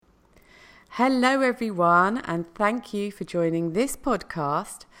Hello everyone, and thank you for joining this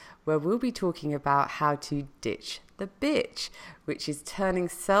podcast where we'll be talking about how to ditch the bitch, which is turning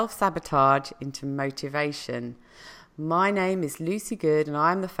self-sabotage into motivation. My name is Lucy Good and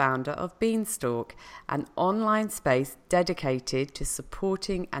I'm the founder of Beanstalk, an online space dedicated to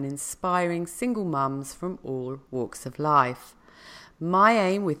supporting and inspiring single mums from all walks of life. My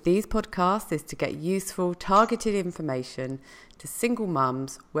aim with these podcasts is to get useful, targeted information to single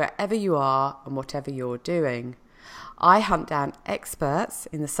mums wherever you are and whatever you're doing. I hunt down experts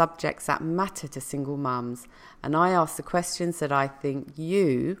in the subjects that matter to single mums, and I ask the questions that I think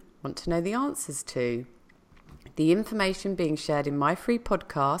you want to know the answers to. The information being shared in my free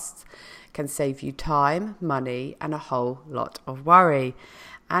podcasts can save you time, money, and a whole lot of worry.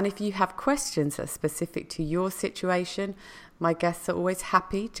 And if you have questions that are specific to your situation, my guests are always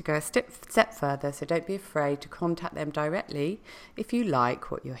happy to go a step further, so don't be afraid to contact them directly if you like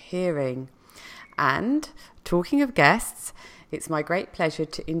what you're hearing. And talking of guests, it's my great pleasure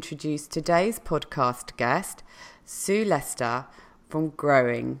to introduce today's podcast guest, Sue Lester from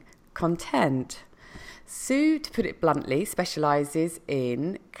Growing Content. Sue, to put it bluntly, specialises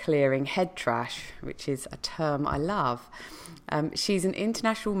in clearing head trash, which is a term I love. She's an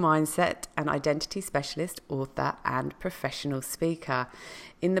international mindset and identity specialist, author and professional speaker.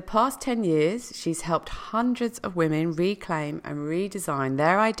 In the past 10 years, she's helped hundreds of women reclaim and redesign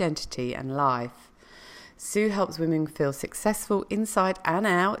their identity and life. Sue helps women feel successful inside and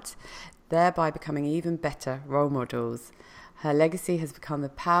out, thereby becoming even better role models. Her legacy has become a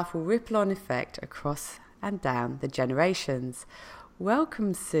powerful ripple-on effect across and down the generations.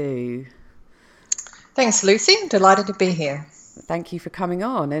 Welcome, Sue. Thanks, Lucy. Delighted to be here. Thank you for coming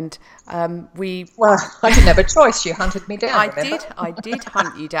on. And Well, I didn't have a choice. You hunted me down. I did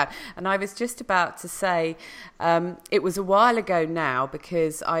hunt you down. And I was just about to say, it was a while ago now,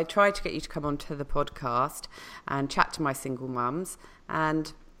 because I tried to get you to come onto the podcast and chat to my single mums,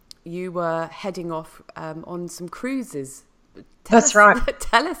 and you were heading off on some cruises. That's right.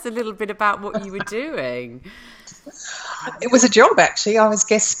 Tell us a little bit about what you were doing. It was a job, actually. I was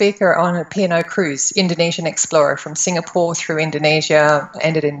guest speaker on a P&O cruise, Indonesian Explorer, from Singapore through Indonesia,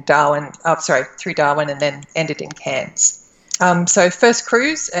 ended in Darwin, through Darwin, and then ended in Cairns. So first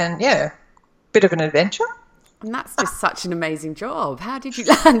cruise, and bit of an adventure. And that's just such an amazing job. How did you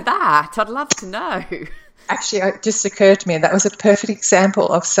learn that? I'd love to know. Actually, it just occurred to me that was a perfect example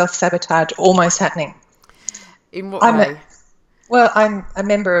of self-sabotage almost happening. In what way? I'm a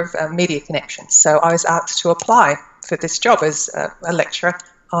member of Media Connections, so I was asked to apply for this job as a lecturer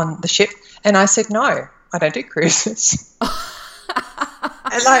on the ship, and I said, no, I don't do cruises.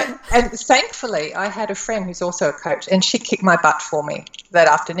 and thankfully, I had a friend who's also a coach, and she kicked my butt for me that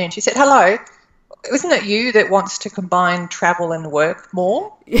afternoon. She said, hello, isn't it you that wants to combine travel and work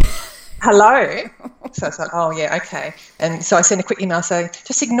more? Hello. So I was like, oh, yeah, okay. And so I sent a quick email saying,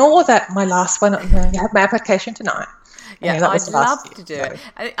 just ignore that, my last one. You have my application tonight. Yeah, I'd love to do it.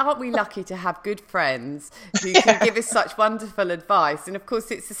 And aren't we lucky to have good friends who can give us such wonderful advice? And of course,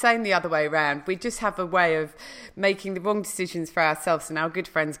 it's the same the other way around. We just have a way of making the wrong decisions for ourselves, and our good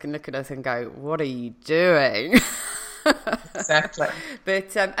friends can look at us and go, what are you doing? Exactly.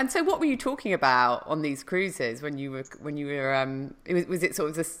 But and so what were you talking about on these cruises when you were was it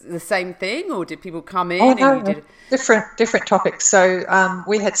sort of the same thing, or did people come in? Different topics. So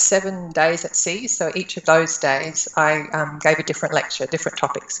we had 7 days at sea, so each of those days I gave a different lecture, different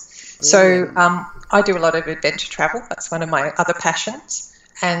topics. Brilliant. So I do a lot of adventure travel. That's one of my other passions,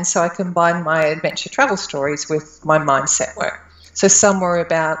 and so I combine my adventure travel stories with my mindset work. So some were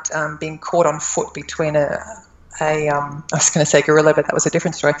about being caught on foot between I was going to say gorilla, but that was a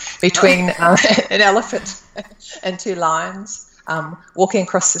different story, between an elephant and 2 lions, walking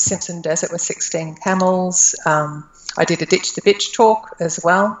across the Simpson Desert with 16 camels. I did a ditch the bitch talk as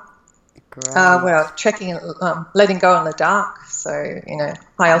well. Trekking, letting go in the dark, so,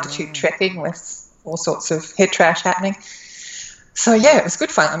 high altitude trekking with all sorts of head trash happening. So, it was good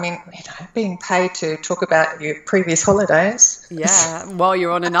fun. I mean, being paid to talk about your previous holidays. Yeah, while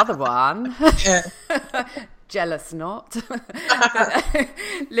you're on another one. Yeah. Jealous not.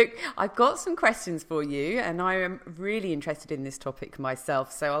 Look, I've got some questions for you, and I am really interested in this topic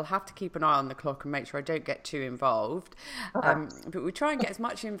myself, so I'll have to keep an eye on the clock and make sure I don't get too involved. But we try and get as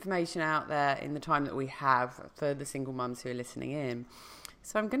much information out there in the time that we have for the single mums who are listening in.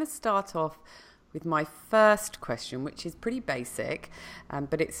 So I'm going to start off with my first question, which is pretty basic,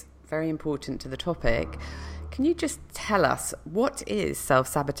 but it's very important to the topic. Can you just tell us, what is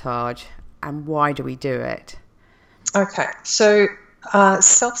self-sabotage and why do we do it? Okay, so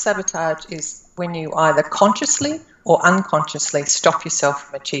self-sabotage is when you either consciously or unconsciously stop yourself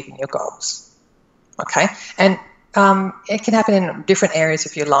from achieving your goals. Okay? And it can happen in different areas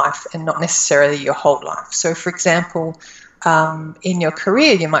of your life and not necessarily your whole life. So, for example, in your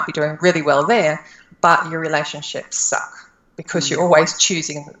career, you might be doing really well there, but your relationships suck because you're always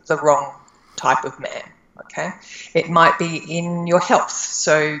choosing the wrong type of man. Okay? It might be in your health.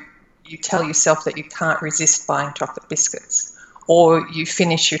 So you tell yourself that you can't resist buying chocolate biscuits, or you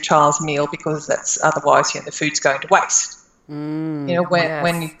finish your child's meal because that's otherwise the food's going to waste. When you're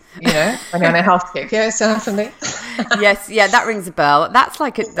on a healthcare. Yeah, sound familiar? Yes, yeah, that rings a bell. That's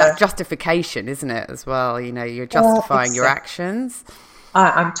like that's justification, isn't it? As well, you're justifying your actions.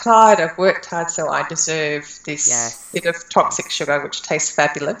 I'm tired. I've worked hard, so I deserve this bit of toxic sugar, which tastes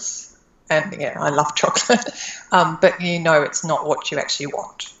fabulous. And I love chocolate, but it's not what you actually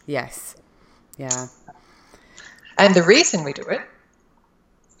want. Yes, yeah. And the reason we do it,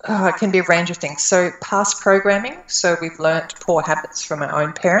 it can be a range of things. So past programming, so we've learnt poor habits from our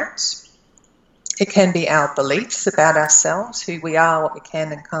own parents. It can be our beliefs about ourselves, who we are, what we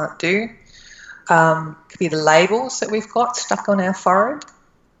can and can't do. It could be the labels that we've got stuck on our forehead,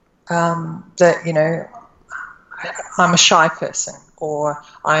 that, I'm a shy person, or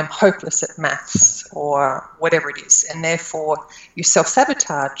I'm hopeless at maths, or whatever it is. And therefore you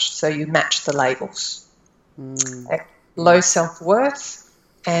self-sabotage, so you match the labels. Low self-worth,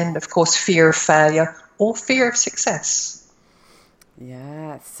 and of course fear of failure or fear of success.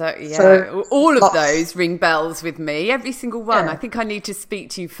 Yeah, so all of those ring bells with me, every single one. I think I need to speak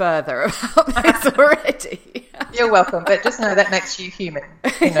to you further about this already. You're welcome, but just know that makes you human.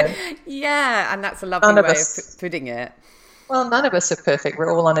 Yeah, and that's a lovely way of putting it. Well, none of us are perfect.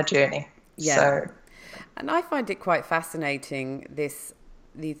 We're all on a journey. Yeah. So. And I find it quite fascinating, these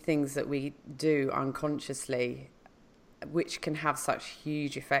things that we do unconsciously, which can have such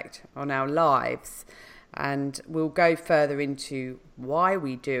huge effect on our lives. And we'll go further into why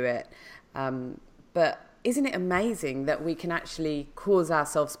we do it. But isn't it amazing that we can actually cause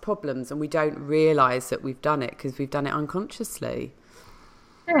ourselves problems and we don't realise that we've done it because we've done it unconsciously?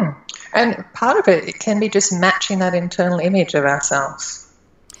 And part of it can be just matching that internal image of ourselves,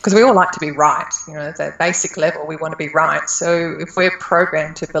 because we all like to be right. At a basic level, we want to be right. So if we're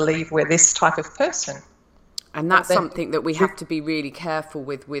programmed to believe we're this type of person, and that's something that we have to be really careful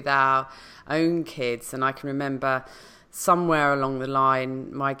with our own kids. And I can remember somewhere along the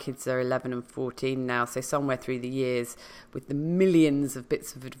line, my kids are 11 and 14 now, so somewhere through the years, with the millions of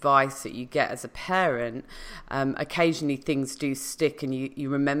bits of advice that you get as a parent, occasionally things do stick and you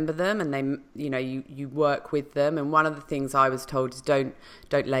remember them, and they, you work with them. And one of the things I was told is don't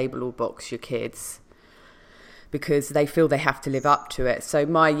label or box your kids, because they feel they have to live up to it. So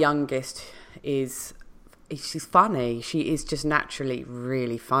my youngest she's funny. She is just naturally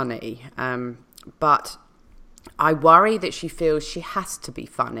really funny. But I worry that she feels she has to be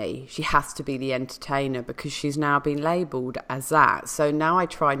funny. She has to be the entertainer because she's now been labelled as that. So now I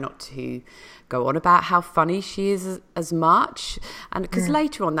try not to go on about how funny she is as much. And because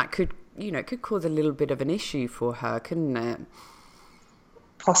later on that could cause a little bit of an issue for her, couldn't it?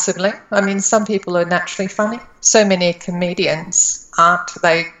 Possibly. I mean, some people are naturally funny. So many comedians aren't.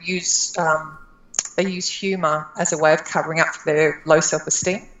 They use humour as a way of covering up for their low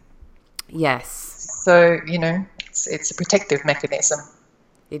self-esteem. Yes. So, it's a protective mechanism.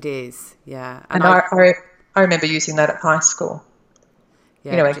 It is, yeah. And I remember using that at high school.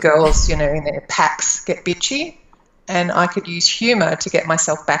 Yeah, when girls, in their packs get bitchy, and I could use humour to get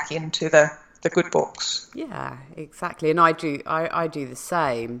myself back into the good books. Yeah, exactly. And I do the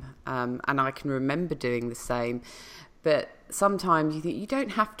same, and I can remember doing the same. But sometimes you think you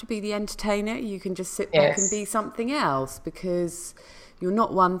don't have to be the entertainer. You can just sit back and be something else, because you're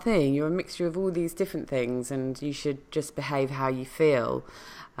not one thing. You're a mixture of all these different things, and you should just behave how you feel.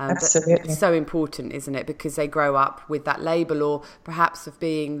 Absolutely. But it's so important, isn't it? Because they grow up with that label, or perhaps of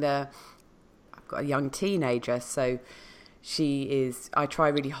being I've got a young teenager, so I try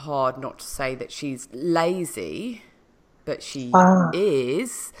really hard not to say that she's lazy, but she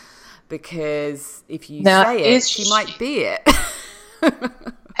is, because if you say it, she might be it.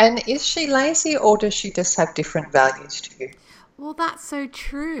 And is she lazy, or does she just have different values to you? Well, that's so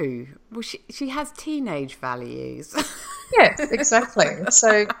true. Well, she has teenage values. Yes, exactly.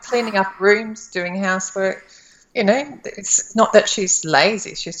 So cleaning up rooms, doing housework, it's not that she's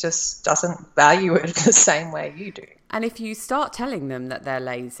lazy. She just doesn't value it the same way you do. And if you start telling them that they're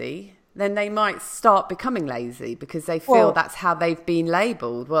lazy, then they might start becoming lazy because they feel that's how they've been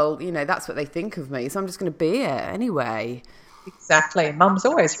labelled. Well, that's what they think of me, so I'm just going to be it anyway. Exactly. Mum's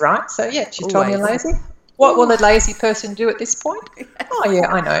always right. So, yeah, she told me I'm lazy. What will a lazy person do at this point? Oh, yeah,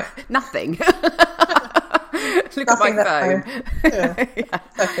 I know. Nothing. Look at my phone.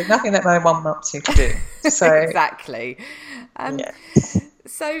 Exactly. Nothing that my mum wants you to do. So exactly.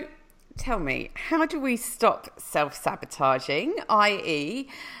 So tell me, how do we stop self-sabotaging, i.e.,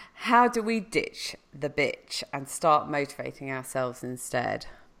 how do we ditch the bitch and start motivating ourselves instead?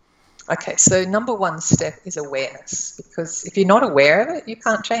 Okay, so number one step is awareness, because if you're not aware of it, you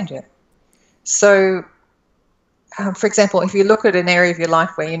can't change it. So, for example, if you look at an area of your life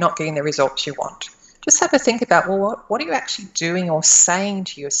where you're not getting the results you want, just have a think about, well, what are you actually doing or saying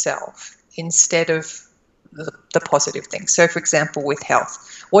to yourself instead of the positive things? So, for example, with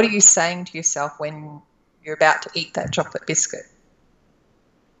health, what are you saying to yourself when you're about to eat that chocolate biscuit?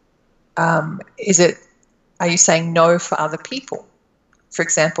 Are you saying no for other people? For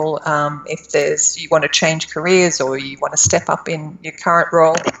example, if you want to change careers or you want to step up in your current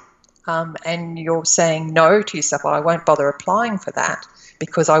role, and you're saying no to yourself, well, I won't bother applying for that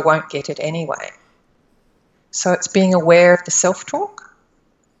because I won't get it anyway. So it's being aware of the self-talk,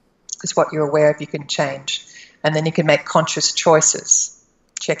 because what you're aware of you can change, and then you can make conscious choices.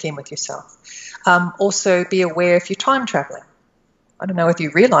 Check in with yourself. Also be aware if you're time travelling. I don't know if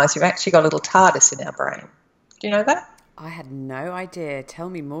you realise you've actually got a little TARDIS in our brain. Do you know that? I had no idea. Tell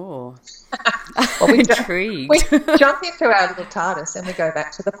me more. Well, I'm intrigued. We jump into our little TARDIS and we go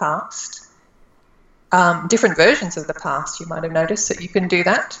back to the past. Different versions of the past, you might have noticed that you can do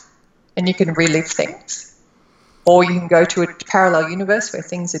that, and you can relive things. Or you can go to a parallel universe where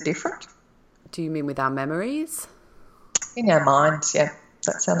things are different. Do you mean with our memories? In our minds, yeah.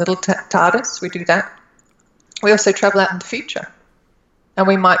 That's our little TARDIS. We do that. We also travel out in the future. And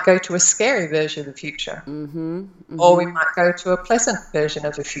we might go to a scary version of the future. Or we might go to a pleasant version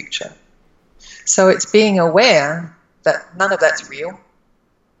of the future. So it's being aware that none of that's real.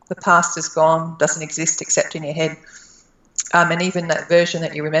 The past is gone, doesn't exist except in your head. And even that version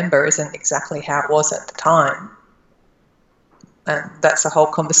that you remember isn't exactly how it was at the time. And that's a whole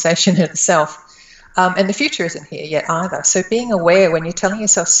conversation in itself. And the future isn't here yet either. So being aware when you're telling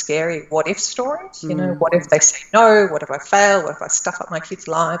yourself scary what-if stories, what if they say no, what if I fail, what if I stuff up my kids'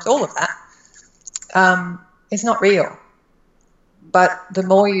 lives, all of that is not real. But the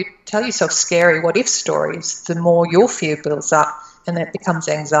more you tell yourself scary what-if stories, the more your fear builds up, and that becomes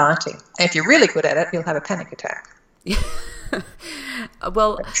anxiety. And if you're really good at it, you'll have a panic attack.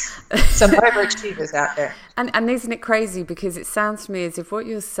 Well, some overachievers out there. And isn't it crazy? Because it sounds to me as if what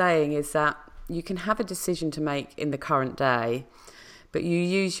you're saying is that you can have a decision to make in the current day, but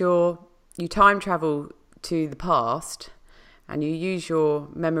you time travel to the past and you use your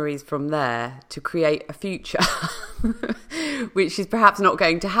memories from there to create a future, which is perhaps not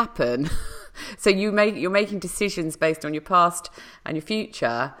going to happen. So you're making decisions based on your past and your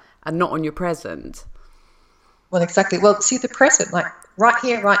future and not on your present. Well, exactly. Well, see, the present, like right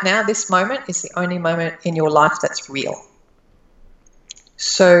here, right now, this moment is the only moment in your life that's real.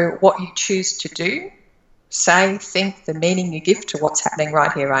 So what you choose to do, say, think, the meaning you give to what's happening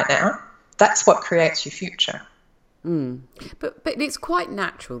right here, right now, that's what creates your future. But it's quite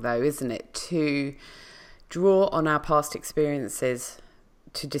natural, though, isn't it, to draw on our past experiences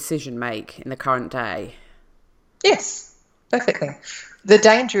to decision make in the current day? Yes, perfectly. The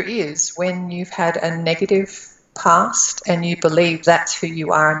danger is when you've had a negative past and you believe that's who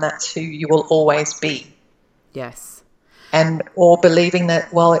you are and that's who you will always be. Yes. Or believing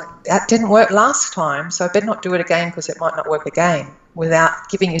that, well, that didn't work last time, so I better not do it again because it might not work again, without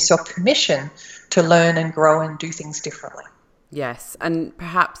giving yourself permission to learn and grow and do things differently. Yes, and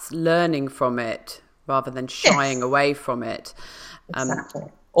perhaps learning from it rather than shying away from it. Exactly.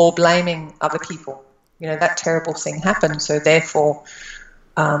 Or blaming other people. That terrible thing happened, so therefore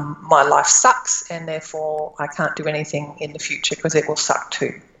my life sucks and therefore I can't do anything in the future because it will suck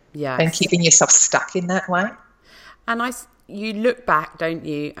too. Yes. And keeping yourself stuck in that way. And you look back, don't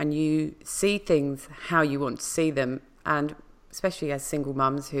you, and you see things how you want to see them, and especially as single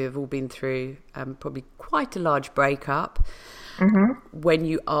mums who have all been through probably quite a large breakup, when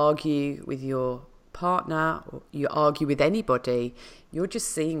you argue with your partner or you argue with anybody, you're just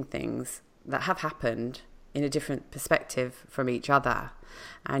seeing things that have happened in a different perspective from each other.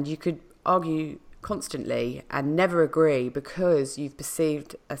 And you could argue constantly and never agree because you've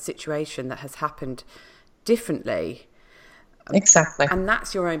perceived a situation that has happened differently. Exactly. And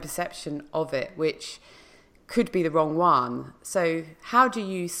that's your own perception of it, which could be the wrong one. So how do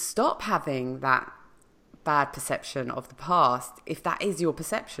you stop having that bad perception of the past if that is your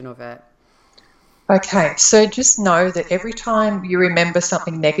perception of it? Okay, so just know that every time you remember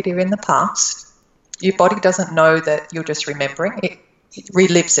something negative in the past, your body doesn't know that you're just remembering. It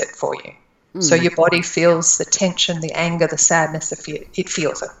relives it for you. So your body feels the tension, the anger, the sadness, the fear. It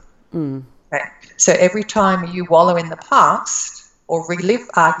feels it. Okay. So every time you wallow in the past or relive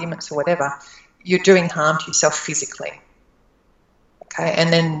arguments or whatever, you're doing harm to yourself physically. Okay,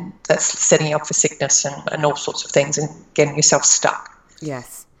 and then that's setting you up for sickness and all sorts of things and getting yourself stuck.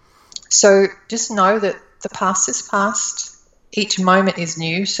 Yes. So just know that the past is past. Each moment is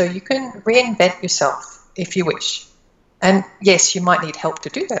new, so you can reinvent yourself if you wish. And yes, you might need help to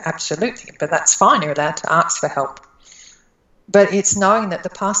do that, absolutely, but that's fine. You're allowed to ask for help. But it's knowing that the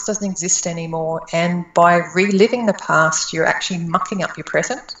past doesn't exist anymore, and by reliving the past, you're actually mucking up your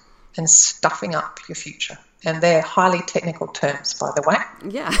present and stuffing up your future. And they're highly technical terms, by the way.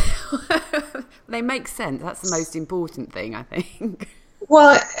 Yeah. They make sense. That's the most important thing, I think.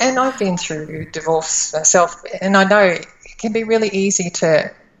 Well, and I've been through divorce myself, and I know it can be really easy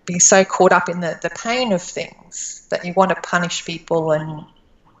to be so caught up in the pain of things that you want to punish people, and,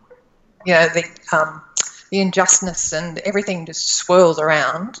 you know, the injustice and everything just swirls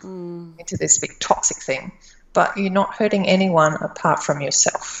around into this big toxic thing. But you're not hurting anyone apart from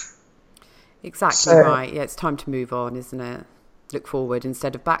yourself. Exactly right. Yeah, it's time to move on, isn't it? Look forward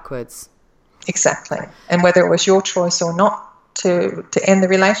instead of backwards. Exactly. And whether it was your choice or not to end the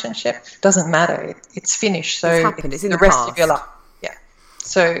relationship, doesn't matter. It's finished. So it's happened. It's in the rest past. Of your life. Yeah.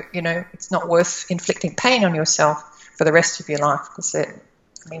 So, you know, it's not worth inflicting pain on yourself for the rest of your life, because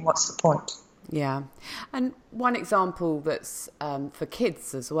what's the point? Yeah. And one example that's for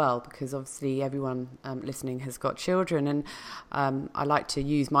kids as well, because obviously everyone listening has got children, and I like to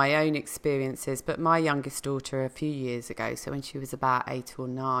use my own experiences, but my youngest daughter a few years ago, so when she was about 8 or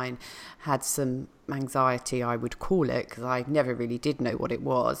 9, had some anxiety, I would call it, because I never really did know what it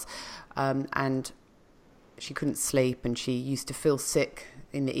was, and she couldn't sleep, and she used to feel sick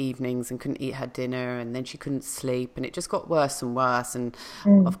in the evenings and couldn't eat her dinner, and then she couldn't sleep, and it just got worse and worse. And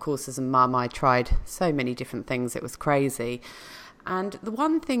of course, as a mum, I tried so many different things. It was crazy. And the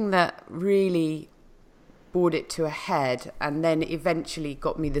one thing that really brought it to a head and then eventually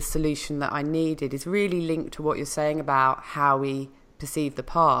got me the solution that I needed is really linked to what you're saying about how we perceive the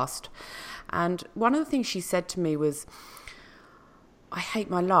past. And one of the things she said to me was, I hate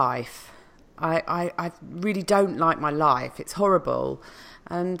my life. I really don't like my life. It's horrible.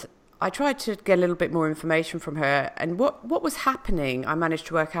 And I tried to get a little bit more information from her. And what was happening, I managed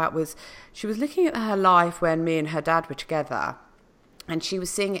to work out, was she was looking at her life when me and her dad were together. And she was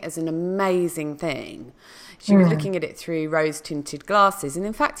seeing it as an amazing thing. She was looking at it through rose-tinted glasses. And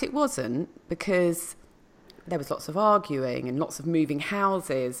in fact, it wasn't, because there was lots of arguing and lots of moving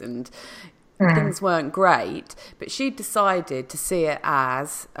houses, and things weren't great. But she decided to see it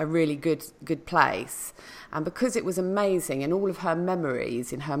as a really good place. And because it was amazing and all of her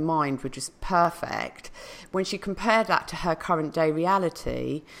memories in her mind were just perfect, when she compared that to her current day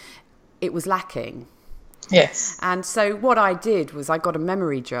reality, it was lacking. Yes. And so what I did was I got a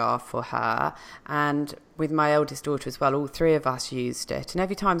memory jar for her, and with my eldest daughter as well, all three of us used it. And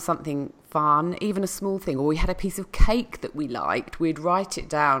every time something fun, even a small thing, or we had a piece of cake that we liked, we'd write it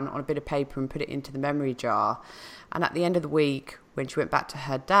down on a bit of paper and put it into the memory jar. And at the end of the week, when she went back to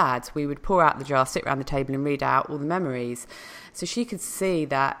her dad's, we would pour out the jar, sit around the table and read out all the memories. So she could see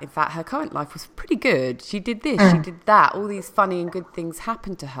that, in fact, her current life was pretty good. She did this, she did that. All these funny and good things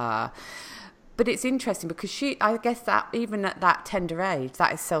happened to her. But it's interesting because I guess that even at that tender age,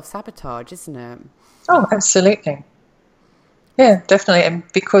 that is self-sabotage, isn't it? Oh, absolutely. Yeah, definitely.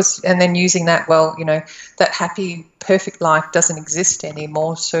 And then using that, well, you know, that happy, perfect life doesn't exist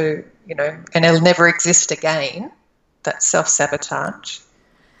anymore. So, you know, and it'll never exist again. That's self-sabotage.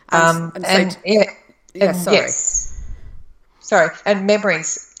 Sorry. And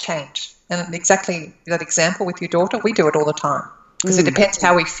memories change. And exactly that example with your daughter, we do it all the time. Because it depends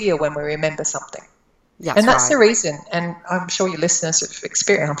how we feel when we remember something. And that's the reason, and I'm sure your listeners have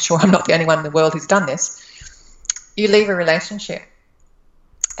experienced, I'm sure I'm not the only one in the world who's done this. You leave a relationship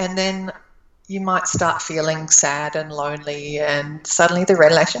and then you might start feeling sad and lonely, and suddenly the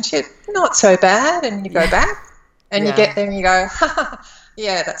relationship, not so bad, and you go back and you get there and you go,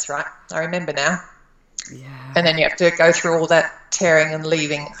 yeah, that's right, I remember now. Yeah. And then you have to go through all that tearing and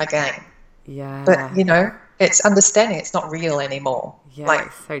leaving again. Yeah. But, you know, it's understanding it's not real anymore. Yeah,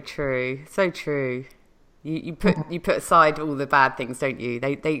 it's so true. So true. You put aside all the bad things, don't you?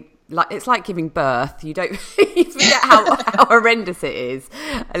 They like, it's like giving birth. You don't you forget how horrendous it is.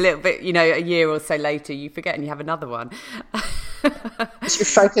 A little bit, you know, a year or so later, you forget and you have another one. Because you're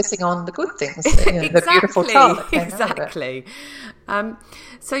focusing on the good things, you know, the beautiful child that came out of it. Exactly.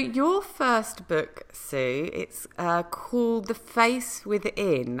 So your first book, Sue, it's called The Face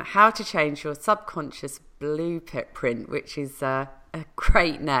Within: How to Change Your Subconscious Blueprint, which is a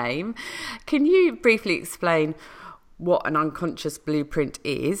great name. Can you briefly explain what an unconscious blueprint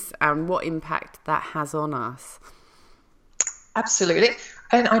is and what impact that has on us. Absolutely.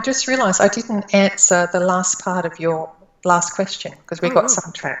 And I just realised I didn't answer the last part of your last question because we got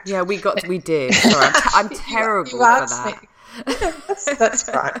sidetracked. Yeah, we did. Sorry, I'm terrible for that. That's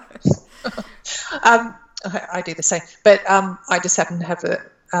right. I do the same. But I just happen to have it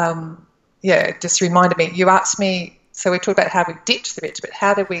just reminded me. You asked me, so we talked about how we ditch the bitch, but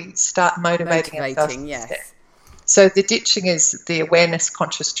how do we start motivating ourselves? Yes. So the ditching is the awareness,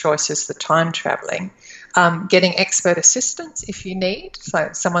 conscious choices, the time travelling, getting expert assistance if you need,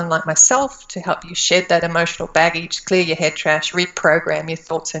 so someone like myself to help you shed that emotional baggage, clear your head trash, reprogram your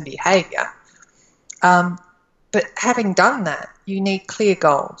thoughts and behaviour. But having done that, you need clear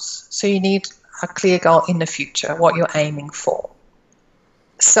goals. So you need a clear goal in the future, what you're aiming for.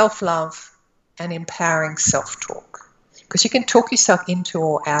 Self-love and empowering self-talk. Because you can talk yourself into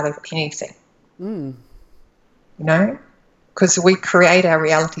or out of anything. You know? Because we create our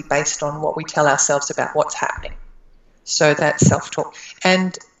reality based on what we tell ourselves about what's happening. So that's self-talk.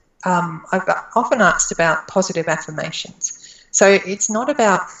 And I've often asked about positive affirmations. So it's not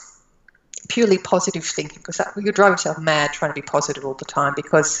about purely positive thinking, because you drive yourself mad trying to be positive all the time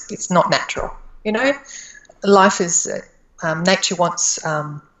because it's not natural. You know, life is, nature wants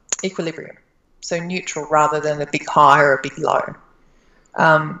equilibrium, so neutral rather than a big high or a big low.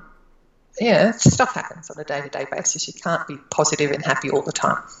 Stuff happens on a day-to-day basis. You can't be positive and happy all the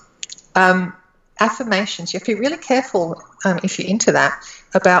time. Affirmations, you have to be really careful if you're into that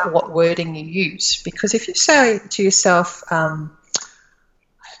about what wording you use, because if you say to yourself,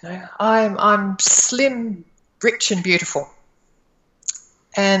 I'm slim, rich and beautiful,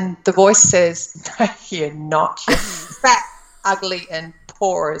 and the voice says, no, you're not. You're fat, ugly and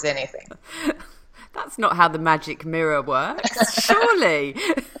poor as anything. That's not how the magic mirror works, surely.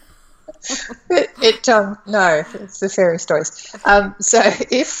 No, it's the fairy stories. So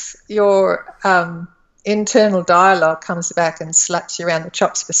if your internal dialogue comes back and slaps you around the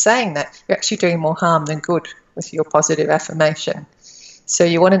chops for saying that, you're actually doing more harm than good with your positive affirmation. So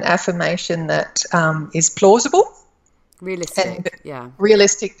you want an affirmation that is plausible, realistic,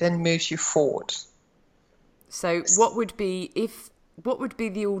 realistic, and moves you forward. So what would be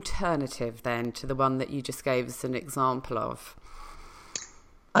the alternative then to the one that you just gave us an example of?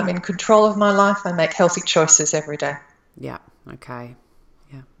 I'm in control of my life. I make healthy choices every day. Yeah. Okay.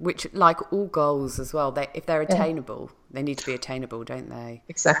 Yeah. Which, like all goals as well, if they're attainable, they need to be attainable, don't they?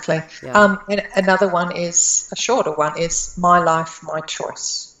 Exactly. Yeah. And another one is, a shorter one, is my life, my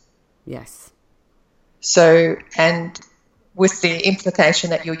choice. Yes. So, and with the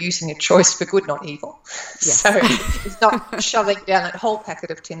implication that you're using your choice for good, not evil. Yes. So it's not shoving down that whole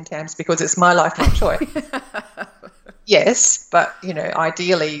packet of Tim Tams because it's my life, my choice. Yes, but,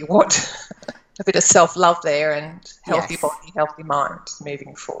 ideally you want a bit of self-love there and healthy body, healthy mind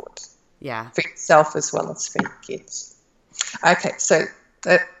moving forward. Yeah. For yourself as well as for your kids. Okay, so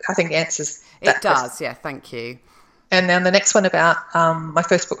that, I think, answers that. It does, question. Yeah, thank you. And then the next one about my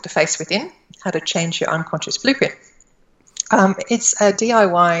first book, The Face Within, How to Change Your Unconscious Blueprint. It's a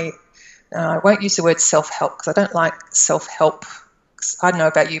DIY. I won't use the word self-help because I don't like self-help. I don't know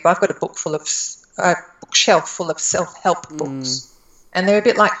about you, but I've got a bookshelf full of self-help books, and they're a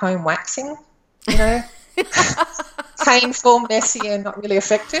bit like home waxing, painful, messy, and not really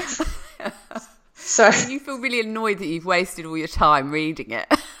effective. So you feel really annoyed that you've wasted all your time reading it.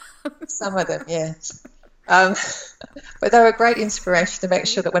 Some of them, yeah. But they were a great inspiration to make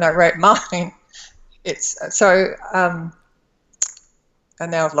sure that when I wrote mine, it's so.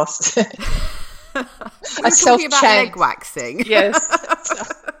 And now I've lost it. We're talking about leg waxing. Yes.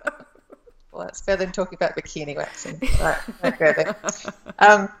 Well, it's better than talking about bikini waxing. Right, okay then.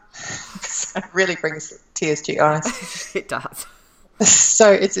 It really brings tears to your eyes. It does.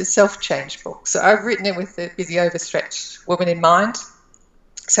 So it's a self-change book. So I've written it with the busy, overstretched woman in mind.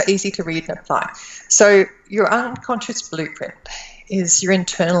 So easy to read and apply. So your unconscious blueprint is your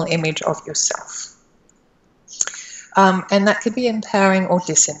internal image of yourself. And that can be empowering or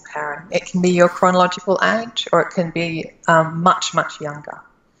disempowering. It can be your chronological age, or it can be much, much younger.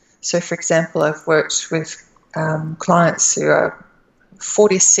 So, for example, I've worked with clients who are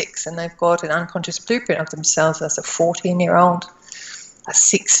 46 and they've got an unconscious blueprint of themselves as a 14-year-old, a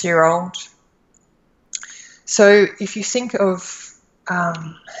 6-year-old. So if you think of, how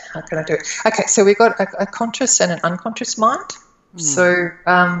can I do it? Okay, so we've got a conscious and an unconscious mind. So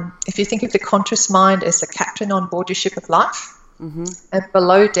if you think of the conscious mind as the captain on board your ship of life, and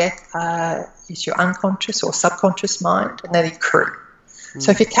below deck is your unconscious or subconscious mind, and then your crew.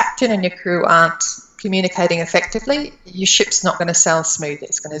 So if your captain and your crew aren't communicating effectively, your ship's not going to sail smoothly.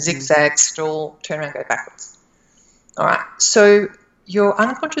 It's going to zigzag, stall, turn around, go backwards. All right. So your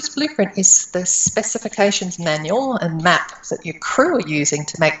unconscious blueprint is the specifications manual and map that your crew are using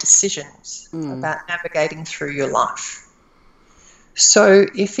to make decisions about navigating through your life. So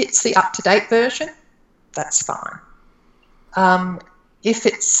if it's the up-to-date version, that's fine. If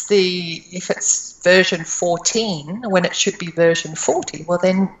it's version 14 when it should be version 40, well,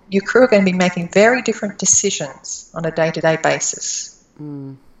 then your crew are going to be making very different decisions on a day-to-day basis.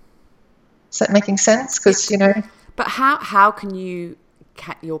 Is that making sense? Because, But how can you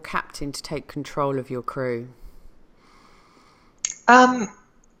get your captain to take control of your crew?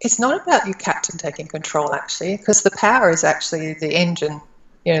 It's not about your captain taking control, actually, because the power is actually the engine,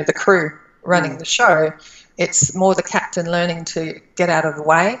 the crew running the show. It's more the captain learning to get out of the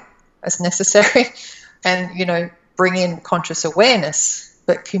way as necessary and, bring in conscious awareness,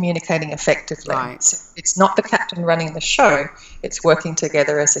 but communicating effectively. Right. So it's not the captain running the show. It's working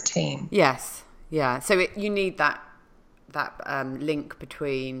together as a team. Yes. Yeah. So you need that link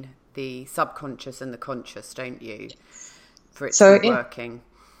between the subconscious and the conscious, don't you, for it to be working?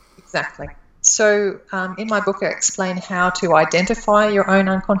 Exactly. So in my book, I explain how to identify your own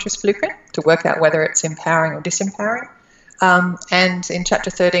unconscious blueprint to work out whether it's empowering or disempowering. And in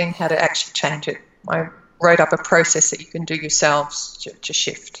chapter 13, how to actually change it. I wrote up a process that you can do yourselves to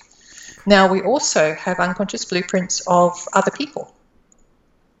shift. Now, we also have unconscious blueprints of other people.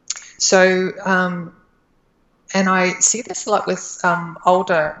 So, and I see this a lot with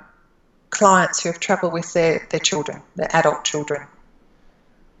older clients who have trouble with their children, their adult children.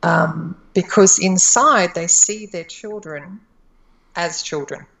 Because inside they see their children as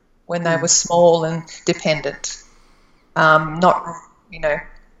children when they were small and dependent, not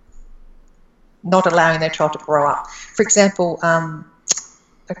allowing their child to grow up. For example,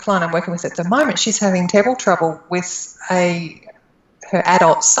 a client I'm working with at the moment, she's having terrible trouble with her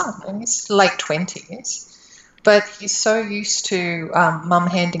adult son, and he's late 20s, but he's so used to mum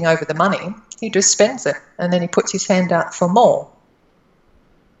handing over the money, he just spends it, and then he puts his hand out for more.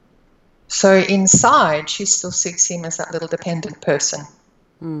 So inside, she still sees him as that little dependent person.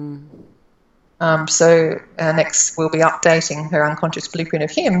 So next we'll be updating her unconscious blueprint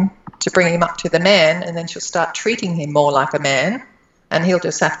of him to bring him up to the man, and then she'll start treating him more like a man, and he'll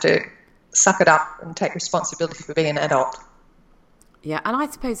just have to suck it up and take responsibility for being an adult. Yeah, and I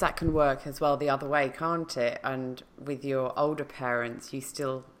suppose that can work as well the other way, can't it? And with your older parents,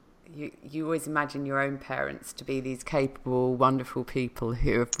 you always imagine your own parents to be these capable, wonderful people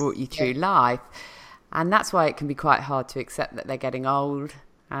who have brought you through life. And that's why it can be quite hard to accept that they're getting old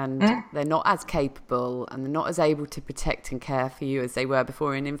and they're not as capable and they're not as able to protect and care for you as they were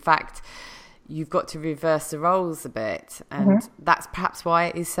before. And in fact, you've got to reverse the roles a bit. And that's perhaps why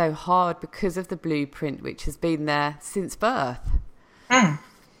it is so hard, because of the blueprint which has been there since birth.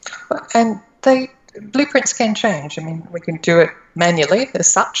 And blueprints can change. I mean, we can do it manually as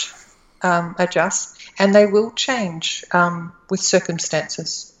such, adjust, and they will change with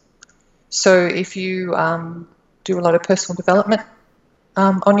circumstances. So if you do a lot of personal development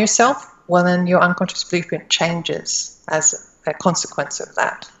on yourself, well, then your unconscious blueprint changes as a consequence of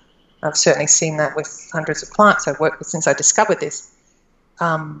that. I've certainly seen that with hundreds of clients I've worked with since I discovered this.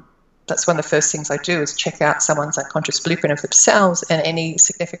 That's one of the first things I do is check out someone's unconscious blueprint of themselves and any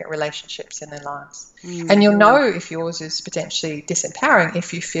significant relationships in their lives. And you'll know if yours is potentially disempowering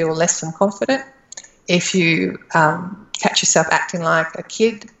if you feel less than confident, if you catch yourself acting like a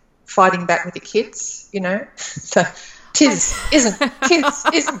kid, fighting back with your kids, So tis isn't,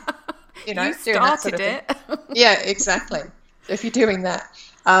 You started that sort of it. Yeah, exactly. So if you're doing that,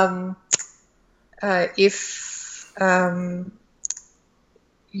 if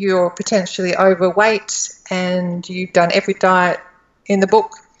you're potentially overweight and you've done every diet in the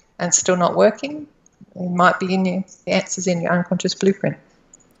book and still not working, it might be the answers in your unconscious blueprint.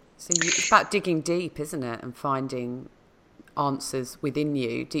 So it's about digging deep, isn't it, and finding answers within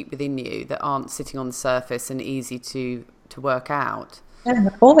you, deep within you, that aren't sitting on the surface and easy to work out.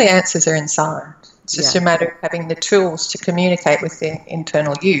 And all the answers are inside. It's just a matter of having the tools to communicate with the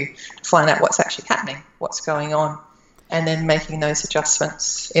internal you to find out what's actually happening, what's going on, and then making those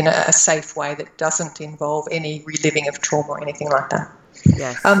adjustments in a safe way that doesn't involve any reliving of trauma or anything like that.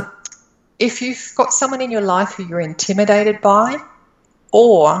 Yes. If you've got someone in your life who you're intimidated by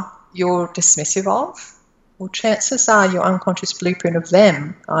or you're dismissive of, well, chances are your unconscious blueprint of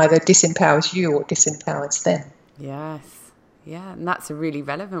them either disempowers you or disempowers them. Yes. Yeah, and that's a really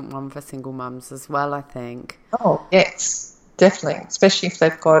relevant one for single mums as well, I think. Oh, yes, definitely, especially if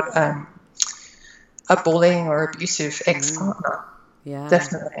they've got a bullying or abusive ex-partner. Yeah.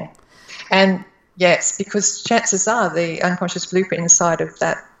 Definitely. And yes, because chances are the unconscious blueprint inside of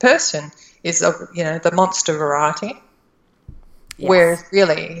that person is the monster variety, Yes. whereas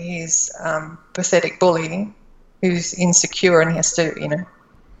really he's pathetic bully who's insecure and he has to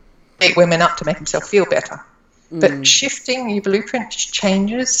beat women up to make himself feel better. But shifting your blueprint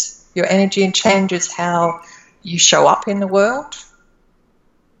changes your energy and changes how you show up in the world.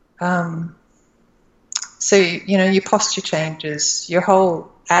 So your posture changes, your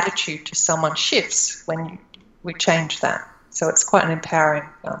whole attitude to someone shifts when we change that. So it's quite an empowering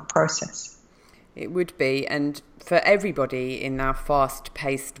process. It would be, and for everybody in our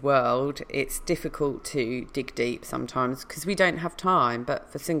fast-paced world, it's difficult to dig deep sometimes because we don't have time.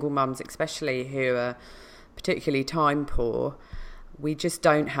 But for single mums especially, who are particularly time poor, we just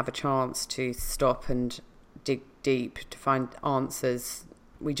don't have a chance to stop and dig deep to find answers.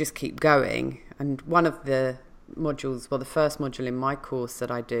 We just keep going. And one of the modules, the first module in my course that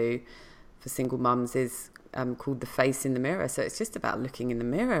I do for single mums is called The Face in the Mirror. So it's just about looking in the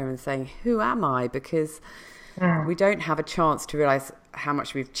mirror and saying, who am I? Because we don't have a chance to realise how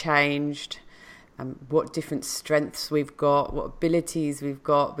much we've changed, what different strengths we've got, what abilities we've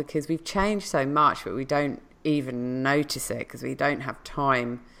got, because we've changed so much, but we don't even notice it because we don't have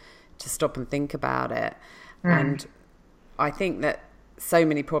time to stop and think about it. And I think that so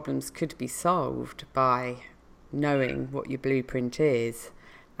many problems could be solved by knowing what your blueprint is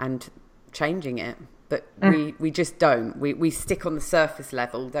and changing it. But we just don't. We stick on the surface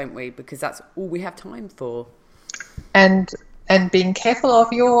level, don't we? Because that's all we have time for. And being careful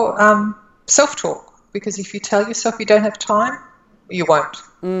of your self-talk, because if you tell yourself you don't have time, you won't.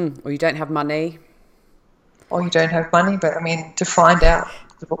 Or you don't have money. Or you don't have money, but to find out,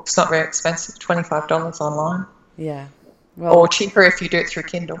 the book's not very expensive, $25 online. Yeah. Well, or cheaper if you do it through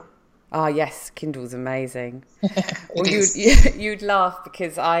Kindle. Ah, yes, Kindle's amazing. It is. You'd laugh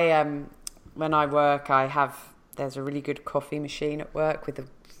because when I work, there's a really good coffee machine at work with a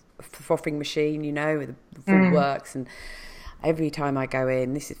frothing machine, with the full works. And every time I go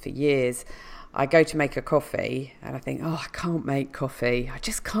in, this is for years, I go to make a coffee and I think, I can't make coffee. I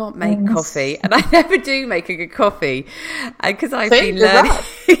just can't make coffee. And I never do make a good coffee because I've been learning.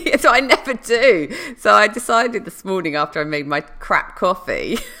 Right. So I never do. So I decided this morning after I made my crap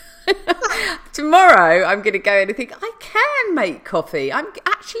coffee, tomorrow I'm going to go in and think, I can make coffee. I'm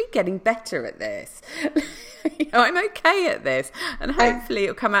actually getting better at this. I'm okay at this. And hopefully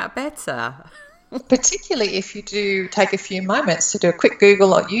it'll come out better. Particularly if you do take a few moments to do a quick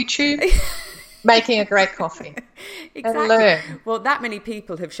Google on YouTube. Making a great coffee. Exactly. And learn. Well, that many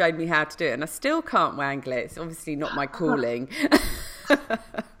people have shown me how to do it and I still can't wangle it. It's obviously not my calling.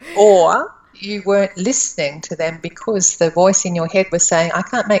 Or you weren't listening to them because the voice in your head was saying, I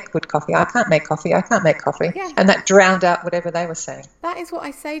can't make good coffee, I can't make coffee, I can't make coffee. Yeah. And that drowned out whatever they were saying. That is what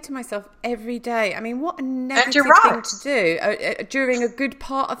I say to myself every day. I mean, what a negative thing to do during a good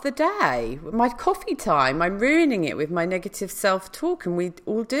part of the day. My coffee time, I'm ruining it with my negative self-talk, and we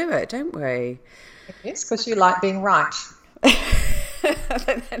all do it, don't we? Yes, because you like being right.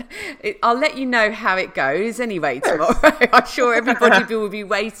 I'll let you know how it goes anyway tomorrow. I'm sure everybody will be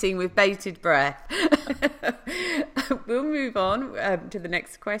waiting with bated breath. We'll move on to the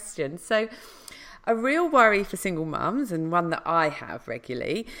next question. So a real worry for single mums, and one that I have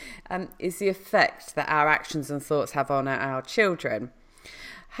regularly, is the effect that our actions and thoughts have on our children.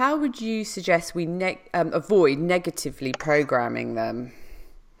 How would you suggest we avoid negatively programming them?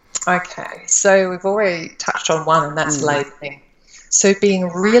 Okay, so we've already touched on one, and that's labelling. So being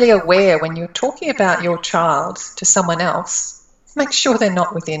really aware when you're talking about your child to someone else, make sure they're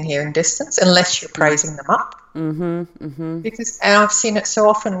not within hearing distance unless you're praising them up. Because, and I've seen it so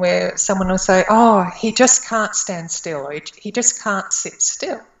often where someone will say, he just can't stand still, or he just can't sit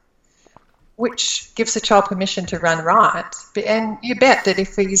still, which gives the child permission to run right. And you bet that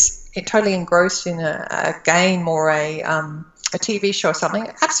if he's totally engrossed in a game or a TV show or something,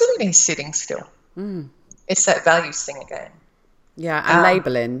 absolutely he's sitting still. It's that values thing again. Yeah, and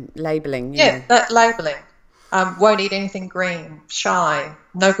labelling. Yeah, that labelling. Won't eat anything green, shy,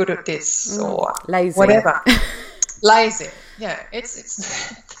 no good at this, or lazy. Whatever. Lazy. Yeah,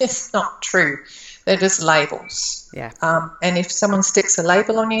 it's not true. They're just labels. Yeah. And if someone sticks a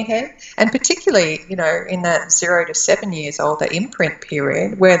label on your head, and particularly, in that 0 to 7 years old, the imprint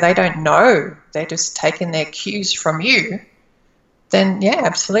period, where they don't know, they're just taking their cues from you, then, yeah,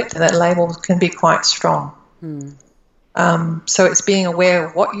 absolutely, that label can be quite strong. So it's being aware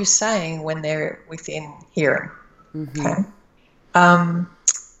of what you're saying when they're within hearing. Okay.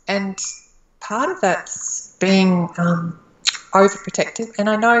 And part of that's being overprotective. And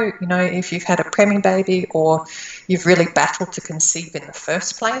I know, if you've had a preemie baby or you've really battled to conceive in the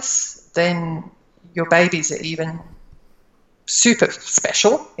first place, then your babies are even super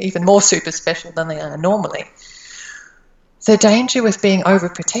special, even more super special than they are normally. The danger with being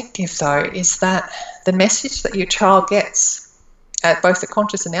overprotective, though, is that the message that your child gets at both the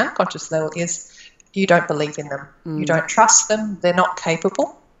conscious and the unconscious level is you don't believe in them. You don't trust them. They're not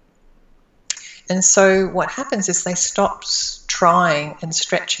capable. And so what happens is they stop trying and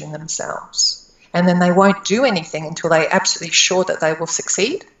stretching themselves, and then they won't do anything until they're absolutely sure that they will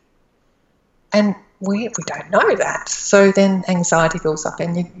succeed. And we don't know that. So then anxiety builds up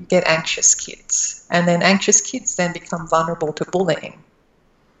and you get anxious kids. And then anxious kids then become vulnerable to bullying.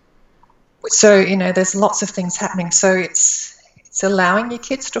 So, you know, there's lots of things happening. So it's allowing your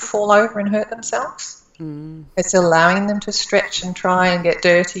kids to fall over and hurt themselves. It's allowing them to stretch and try and get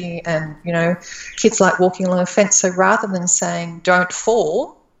dirty. And, you know, kids like walking along a fence. So rather than saying don't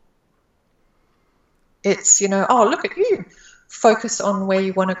fall, it's, you know, oh, look at you. Focus on where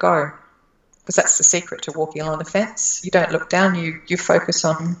you want to go. Because that's the secret to walking along the fence. You don't look down, you focus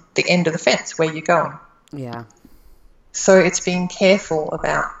on the end of the fence where you're going. Yeah. So it's being careful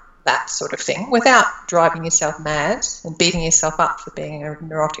about that sort of thing without driving yourself mad and beating yourself up for being a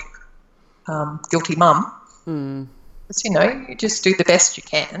neurotic, guilty mum. Because, you know, you just do the best you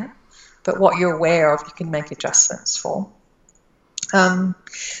can, but what you're aware of you can make adjustments for.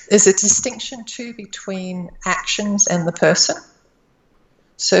 There's a distinction too between actions and the person.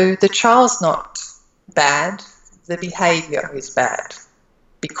 So the child's not bad, the behaviour is bad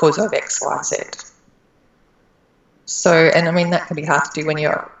because of X, Y, Z. So, and I mean, that can be hard to do when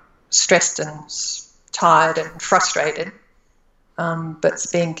you're stressed and tired and frustrated, but it's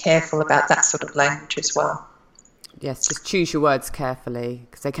being careful about that sort of language as well. Yes, just choose your words carefully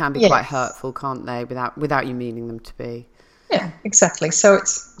because they can be quite hurtful, can't they, without you meaning them to be. Yeah, exactly. So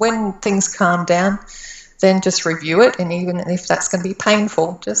it's when things calm down, then just review it, and even if that's going to be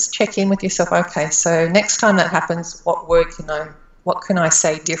painful, just check in with yourself. Okay, so next time that happens, what can I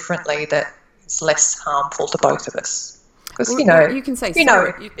say differently that is less harmful to both of us? Because you can say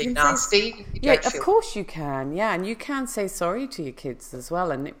sorry. If you're nasty, of course you can. Yeah, and you can say sorry to your kids as well.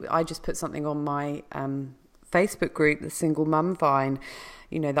 And I just put something on my Facebook group, the Single Mum Vine,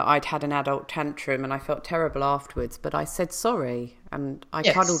 you know, that I'd had an adult tantrum and I felt terrible afterwards, but I said sorry and I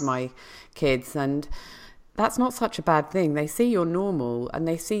cuddled my kids, and that's not such a bad thing. They see you're normal and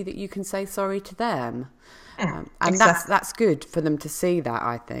they see that you can say sorry to them. And that's good for them to see that,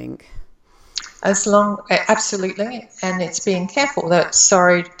 I think. Absolutely. And it's being careful that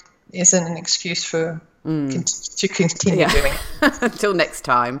sorry isn't an excuse for to continue doing it. Until next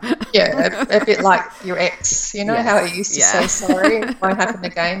time. Yeah, a bit like your ex, you know, how it used to say sorry, it won't happen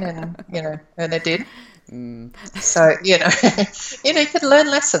again, and, you know, and it did. So, you know, you could learn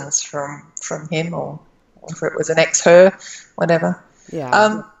lessons from him, or if it was an ex, her, whatever.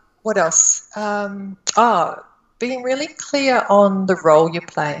 Yeah. What else? Being really clear on the role you're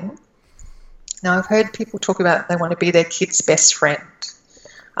playing. Now, I've heard people talk about they want to be their kid's best friend.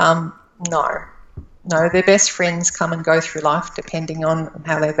 No, their best friends come and go through life depending on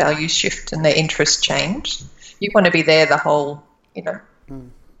how their values shift and their interests change. You want to be there the whole, you know.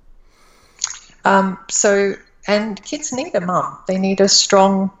 And kids need a mum. They need a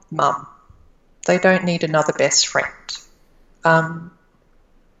strong mum. They don't need another best friend.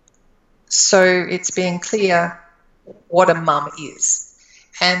 So it's being clear what a mum is.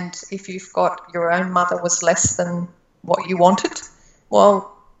 And if you've got your own mother was less than what you wanted,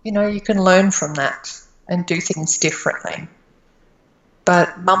 well, you know, you can learn from that and do things differently.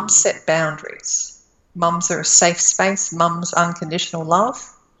 But mums set boundaries. Mums are a safe space. Mums unconditional love.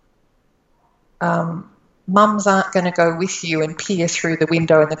 Mums aren't going to go with you and peer through the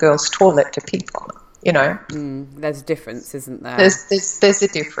window in the girls' toilet to peep on them. You know, there's a difference, isn't there? There's a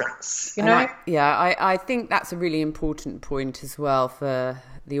difference. You know. I think that's a really important point as well for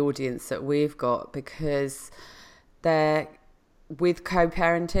the audience that we've got, because with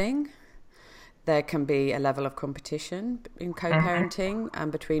co-parenting, there can be a level of competition in co-parenting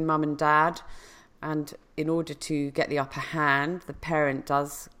and between mum and dad, and in order to get the upper hand, the parent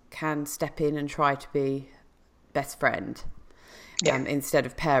can step in and try to be best friend instead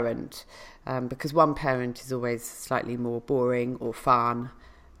of parent, because one parent is always slightly more boring or fun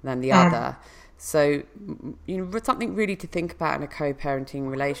than the other. So, you know, something really to think about in a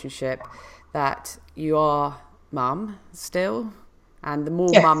co-parenting relationship, that you are mum still, and the more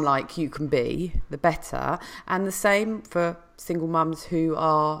mum-like you can be, the better. And the same for single mums who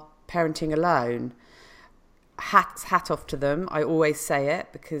are parenting alone. Hat off to them. I always say it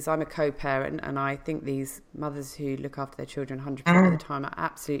because I'm a co-parent, and I think these mothers who look after their children 100% of the time are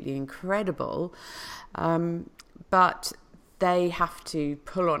absolutely incredible. But they have to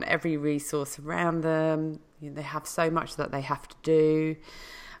pull on every resource around them. They have so much that they have to do,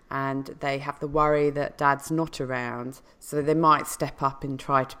 and they have the worry that dad's not around. So they might step up and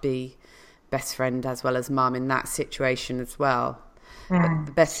try to be best friend as well as mum in that situation as well. But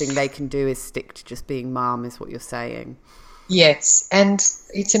the best thing they can do is stick to just being mum, is what you're saying. Yes, and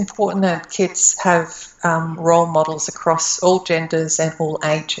it's important that kids have role models across all genders and all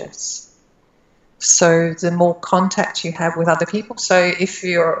ages. So the more contact you have with other people. So if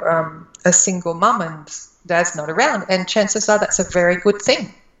you're a single mum and dad's not around, and chances are that's a very good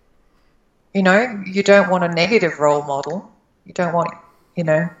thing. You don't want a negative role model. You don't want,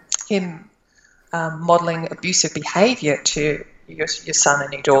 him modelling abusive behaviour to your son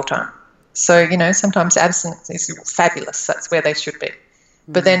and your daughter. So, sometimes absence is fabulous. That's where they should be.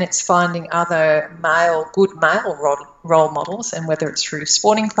 But then it's finding other good male role models, and whether it's through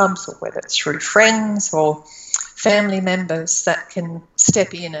sporting clubs or whether it's through friends or family members that can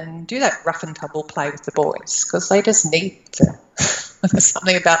step in and do that rough and tumble play with the boys, because they just need to. There's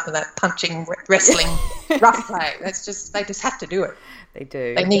something about that punching, wrestling, rough play. They just have to do it. They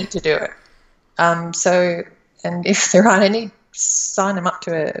do. They need to do it. And if there aren't any, sign them up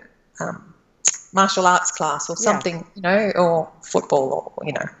to a martial arts class or something, or football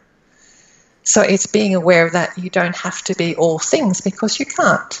or. So it's being aware of that. You don't have to be all things, because you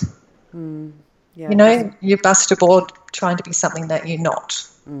can't. You bust a board trying to be something that you're not.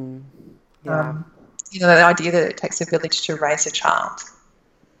 The idea that it takes a village to raise a child.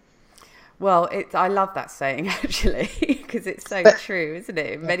 Well, I love that saying, actually, because it's so true, isn't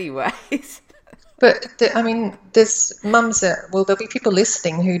it, in many ways? But, there's mums there'll be people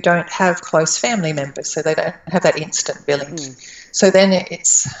listening who don't have close family members, so they don't have that instant village. So then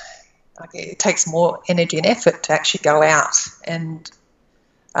it takes more energy and effort to actually go out and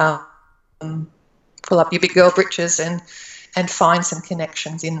pull up your big girl britches and find some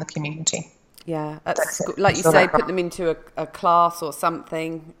connections in the community. Yeah, like you say, put them into a class or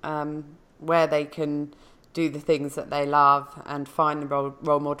something where they can do the things that they love and find the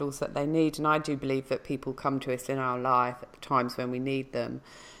role models that they need. And I do believe that people come to us in our life at the times when we need them.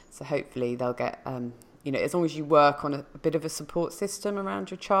 So hopefully they'll get, as long as you work on a bit of a support system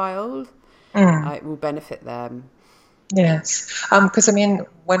around your child, it will benefit them. Yes, because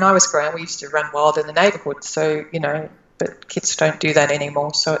when I was growing up, we used to run wild in the neighbourhood. So but kids don't do that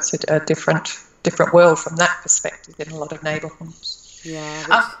anymore. So it's a different world from that perspective in a lot of neighbourhoods.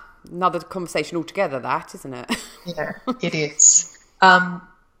 Yeah. Another conversation altogether, that, isn't it? Yeah, it is.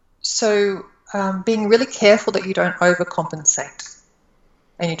 So being really careful that you don't overcompensate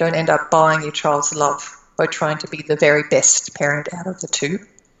and you don't end up buying your child's love by trying to be the very best parent out of the two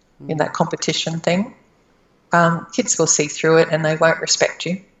in that competition thing. Kids will see through it and they won't respect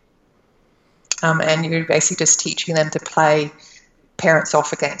you. And you're basically just teaching them to play parents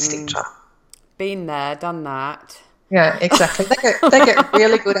off against each other. Been there, done that. Yeah, exactly. They get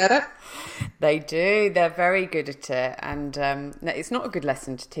really good at it. They do. They're very good at it. And it's not a good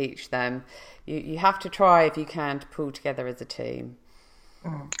lesson to teach them. You have to try, if you can, to pull together as a team.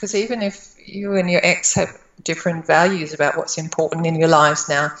 Because even if you and your ex have different values about what's important in your lives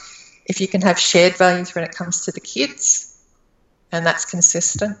now, if you can have shared values when it comes to the kids, and that's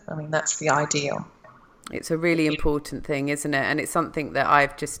consistent, that's the ideal. It's a really important thing, isn't it? And it's something that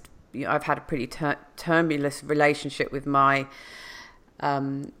I've had a pretty turbulent relationship with my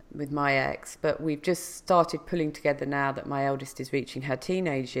ex, but we've just started pulling together now that my eldest is reaching her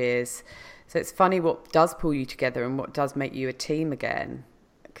teenage years. So it's funny what does pull you together and what does make you a team again.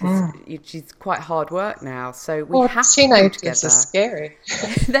 Because she's quite hard work now, so we have to pull together. Teenagers are scary.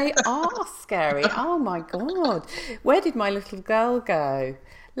 They are scary. Oh my God, where did my little girl go?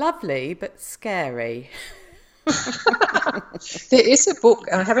 Lovely, but scary. There is a book,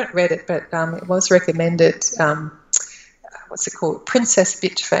 I haven't read it, but it was recommended. What's it called? Princess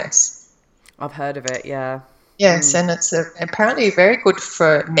Bitchface. I've heard of it, yeah. Yes, and it's apparently very good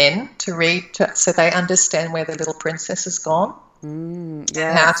for men to read, so they understand where the little princess has gone and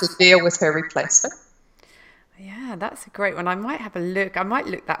how to deal with her replacement. Yeah, that's a great one. I might have a look. I might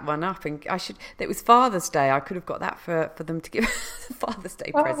look that one up, and I should. It was Father's Day. I could have got that for them to give a Father's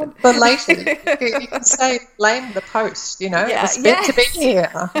Day present. But later, you can say blame the post. It was meant to be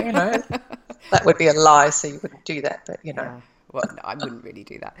here. That would be a lie, so you wouldn't do that. But well, no, I wouldn't really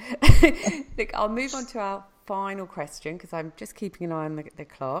do that. Look, I'll move on to our final question because I'm just keeping an eye on the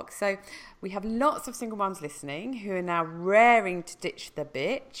clock. So we have lots of single mums listening who are now raring to ditch the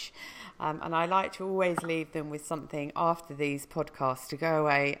bitch. And I like to always leave them with something after these podcasts to go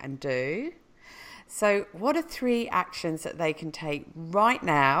away and do. So what are 3 actions that they can take right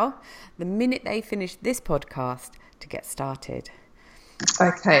now, the minute they finish this podcast, to get started?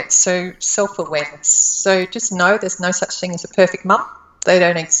 Okay, so self-awareness. So just know there's no such thing as a perfect mum. They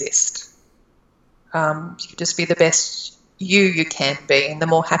don't exist. You just be the best you can be, and the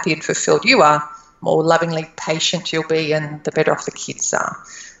more happy and fulfilled you are, more lovingly patient you'll be, and the better off the kids are.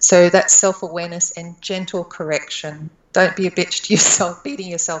 So that's self-awareness and gentle correction. Don't be a bitch to yourself, beating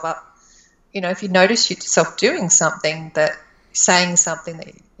yourself up. If you notice yourself doing something, saying something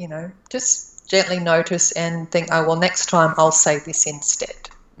that, just gently notice and think, oh, well, next time I'll say this instead,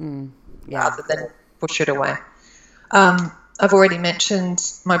 rather than push it away. I've already mentioned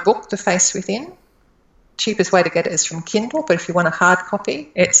my book, The Face Within. Cheapest way to get it is from Kindle, but if you want a hard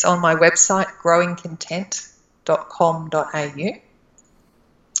copy, it's on my website, growingcontent.com.au.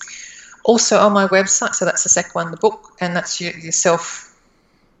 Also on my website, so that's the second one, the book, and that's yourself,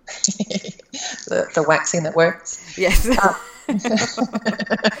 the waxing that works. Yes.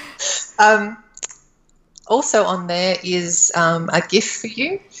 Also on there is a gift for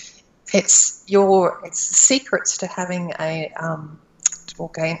you. It's secrets to having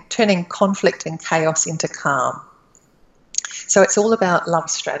turning conflict and chaos into calm. So it's all about love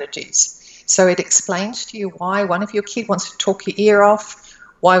strategies. So it explains to you why one of your kids wants to talk your ear off,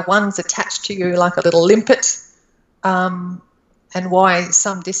 why one's attached to you like a little limpet, and why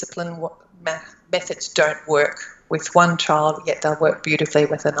some discipline methods don't work with one child, yet they'll work beautifully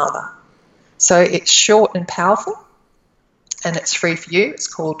with another. So it's short and powerful, and it's free for you.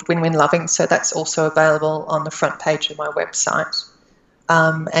 It's called Win-Win Loving, so that's also available on the front page of my website.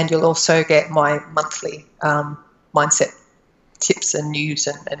 And you'll also get my monthly mindset tips and news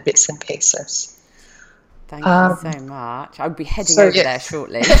and bits and pieces. Thank you so much. I'll be heading over there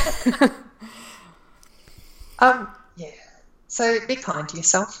shortly. So be kind to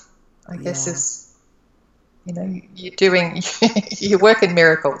yourself, I guess, is, you're working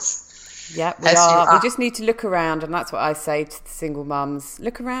miracles. Yeah, we are. We just need to look around, and that's what I say to the single mums.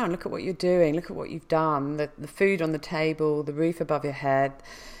 Look around, look at what you're doing, look at what you've done, the food on the table, the roof above your head,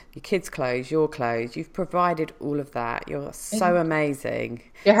 your kids' clothes, your clothes. You've provided all of that. You're so amazing.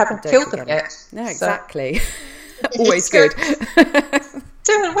 You haven't killed them yet. No, exactly. Always good.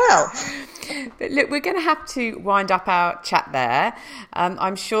 Doing well. But look, we're going to have to wind up our chat there.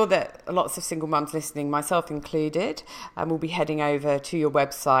 I'm sure that lots of single mums listening, myself included, will be heading over to your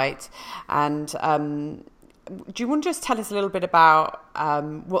website. And do you want to just tell us a little bit about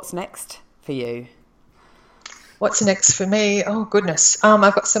what's next for you? What's next for me? Oh, goodness.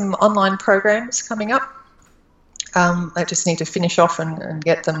 I've got some online programs coming up. I just need to finish off and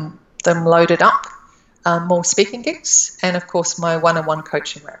get them loaded up. More speaking gigs, and of course my one-on-one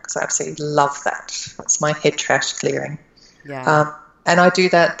coaching work, because I absolutely love that. It's my head trash clearing. Yeah. And I do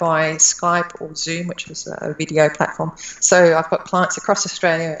that by Skype or Zoom, which is a video platform. So I've got clients across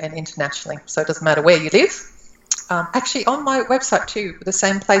Australia and internationally, so it doesn't matter where you live. Actually, on my website too, the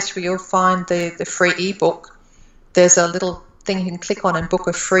same place where you'll find the free ebook, there's a little thing you can click on and book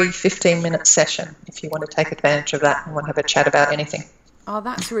a free 15-minute session if you want to take advantage of that and want to have a chat about anything. Oh,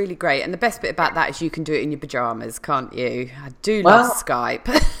 that's really great. And the best bit about that is you can do it in your pyjamas, can't you? I do love Skype.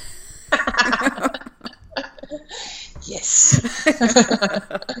 Yes.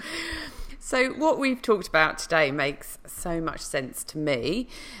 So what we've talked about today makes so much sense to me.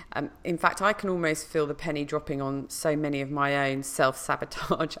 In fact, I can almost feel the penny dropping on so many of my own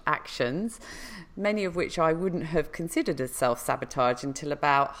self-sabotage actions, many of which I wouldn't have considered as self-sabotage until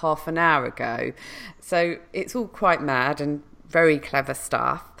about half an hour ago. So it's all quite mad and very clever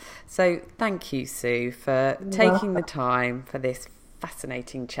stuff. So thank you, Sue, for taking the time for this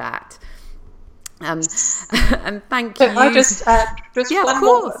fascinating chat. And thank you. I just one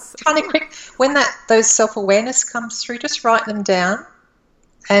more tiny quick. When those self-awareness comes through, just write them down,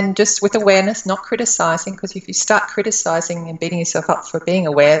 and just with awareness, not criticising, because if you start criticising and beating yourself up for being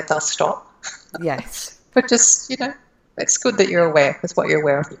aware, they'll stop. Yes. But just, it's good that you're aware, because what you're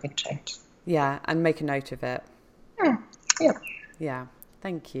aware of, you can change. Yeah, and make a note of it. Yeah. Yeah.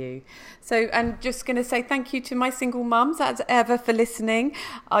 Thank you. So, and just going to say thank you to my single mums as ever for listening.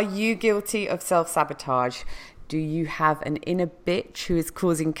 Are you guilty of self-sabotage? Do you have an inner bitch who is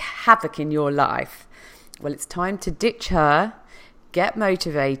causing havoc in your life? Well, it's time to ditch her, get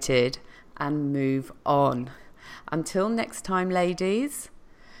motivated, and move on. Until next time, ladies,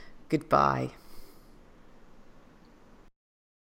 goodbye.